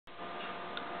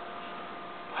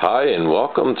Hi, and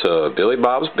welcome to Billy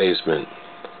Bob's Basement.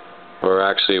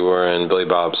 We're in Billy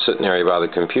Bob's sitting area by the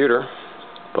computer,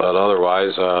 but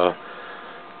otherwise,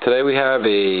 today we have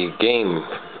a game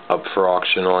up for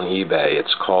auction on eBay.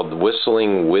 It's called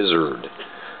Whistling Wizard.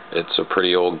 It's a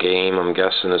pretty old game. I'm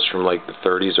guessing it's from like the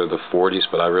 30s or the 40s,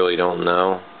 but I really don't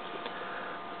know.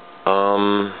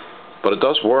 But it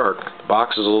does work. The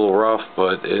box is a little rough,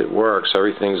 but it works.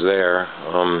 Everything's there.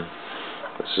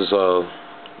 This is a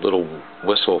little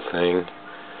whistle thing,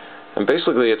 and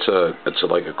basically it's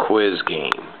like a quiz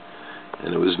game,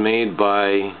 and it was made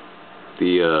by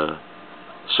the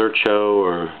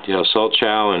Selchow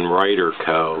Righter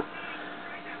Co.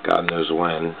 God knows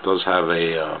when. It does have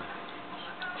a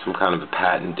some kind of a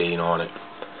patent date on it,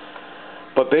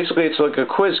 but basically it's like a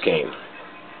quiz game.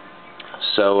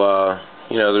 So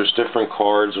there's different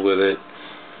cards with it.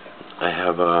 I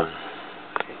have a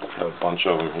bunch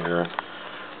of them here.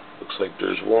 Looks like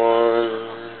there's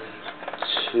 1,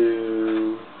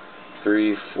 2,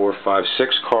 3, 4, 5,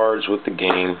 6 cards with the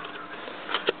game.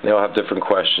 They all have different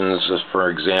questions. Just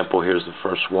for example, here's the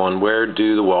first one: where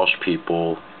do the Welsh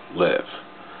people live?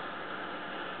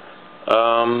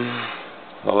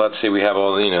 Well, let's see. We have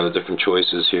all the different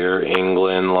choices here: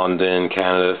 England, London,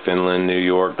 Canada, Finland, New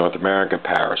York, North America,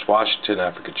 Paris, Washington,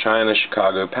 Africa, China,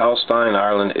 Chicago, Palestine,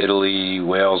 Ireland, Italy,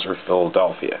 Wales, or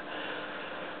Philadelphia.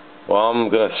 Well, I'm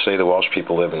going to say the Welsh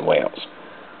people live in Wales.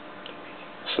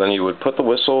 So then you would put the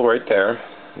whistle right there.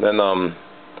 Then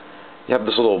you have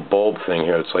this little bulb thing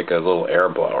here. It's like a little air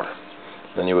blower.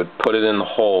 Then you would put it in the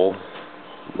hole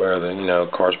where the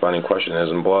corresponding question is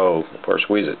and blow or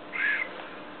squeeze it.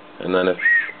 And then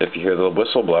if you hear the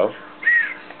whistle blow,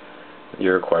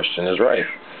 your question is right.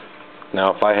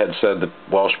 Now, if I had said the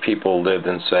Welsh people lived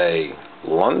in, say,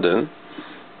 London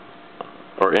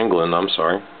or England, I'm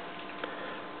sorry.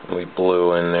 We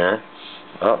blew in there.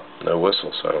 Oh, no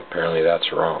whistle, so apparently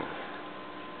that's wrong.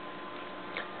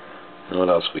 And what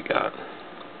else we got?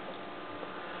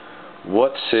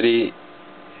 What city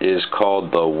is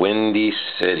called the Windy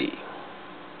City?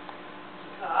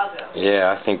 Chicago.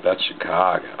 Yeah, I think that's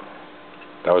Chicago.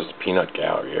 That was the peanut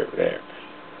gallery over there.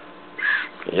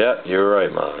 Yeah, you're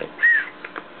right, Mommy.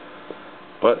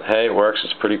 But hey, it works.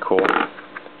 It's pretty cool.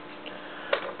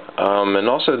 And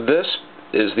also, this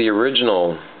is the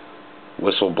original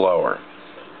whistle blower.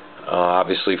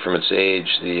 Obviously, from its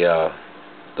age, the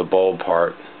bulb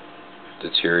part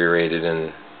deteriorated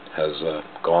and has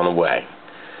gone away.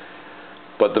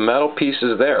 But the metal piece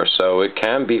is there, so it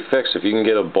can be fixed. If you can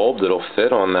get a bulb that'll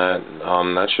fit on that,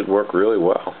 that should work really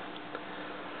well.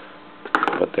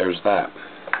 But there's that.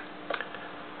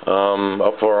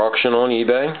 Up for auction on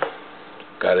eBay.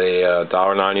 Got a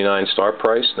 $1.99 start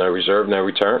price, no reserve, no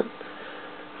return.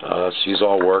 She's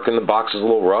all working. The box is a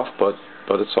little rough, but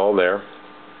it's all there.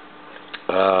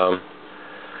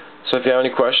 So if you have any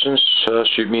questions,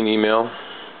 shoot me an email.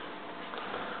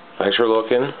 Thanks for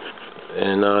looking,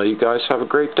 and you guys have a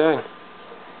great day.